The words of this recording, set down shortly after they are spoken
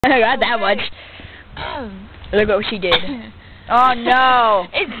I got that much. Look what she did. Oh no!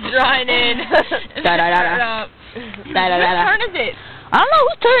 It's drying in. Da da da da. Da da da da. Whose turn is it? I don't know,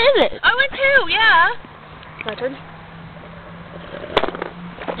 whose turn is it? I went too, yeah. My turn?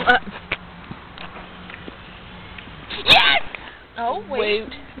 Yes! Oh, wait.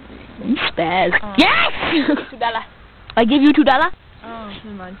 You spaz. Yes! $2. I give you $2? Oh,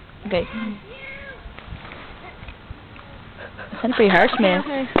 never mind. Okay. That's pretty harsh, man.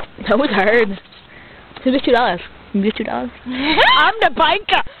 Okay. That was hard. Give me $2. Give me $2. I'm the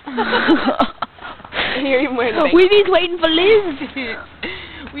biker! You're even wearing the We be waiting for Liz.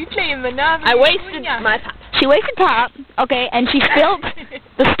 We playing Monopoly. I wasted my pop. She wasted pop, okay, and she spilled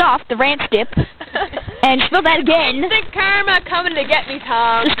the stuff, the ranch dip, and she spilled that again. Instant karma coming to get me,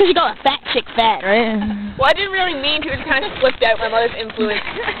 Tom. Just because you got a fat chick fat, right? Well, I didn't really mean to. It kind of slipped out. My mother's influence.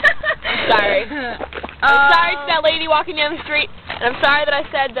 I'm sorry. I'm sorry to that lady walking down the street, and I'm sorry that I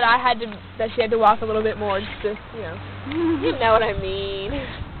said that she had to walk a little bit more, just to, you know what I mean.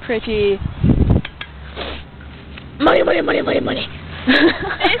 Pretty. Money, money, money, money, money. This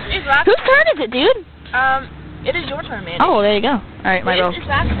is last. Whose turn is it, dude? It is your turn, man. Oh, there you go. All right, my roll. This is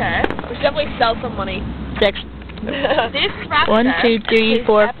last turn. We should definitely sell some money. 6. This is last 1, 2, 3,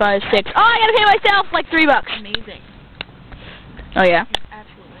 4, 5, 6. Oh, I gotta pay myself like $3. Amazing. Oh yeah.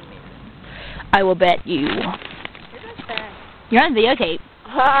 Absolutely amazing. I will bet you. You're on videotape.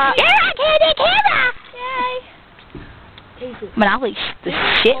 You're on camera. Yay. Monopoly, the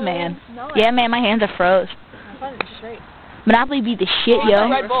shit, man. No, Yeah, man, my hands are froze. I thought it was just right. Monopoly be the shit, yo.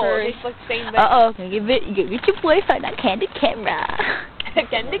 Red Bull. It's like the same thing. Uh-oh, can you get your boyfriend on candid camera.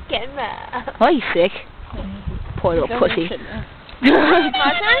 Candid camera. Oh, you sick. Poor little pussy.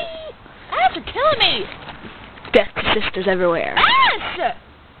 My turn? Ass, you're killing me. Best sisters everywhere. Ass!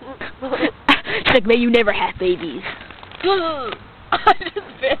 She's like, may you never have babies. I just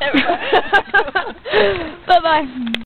bit. Bye-bye.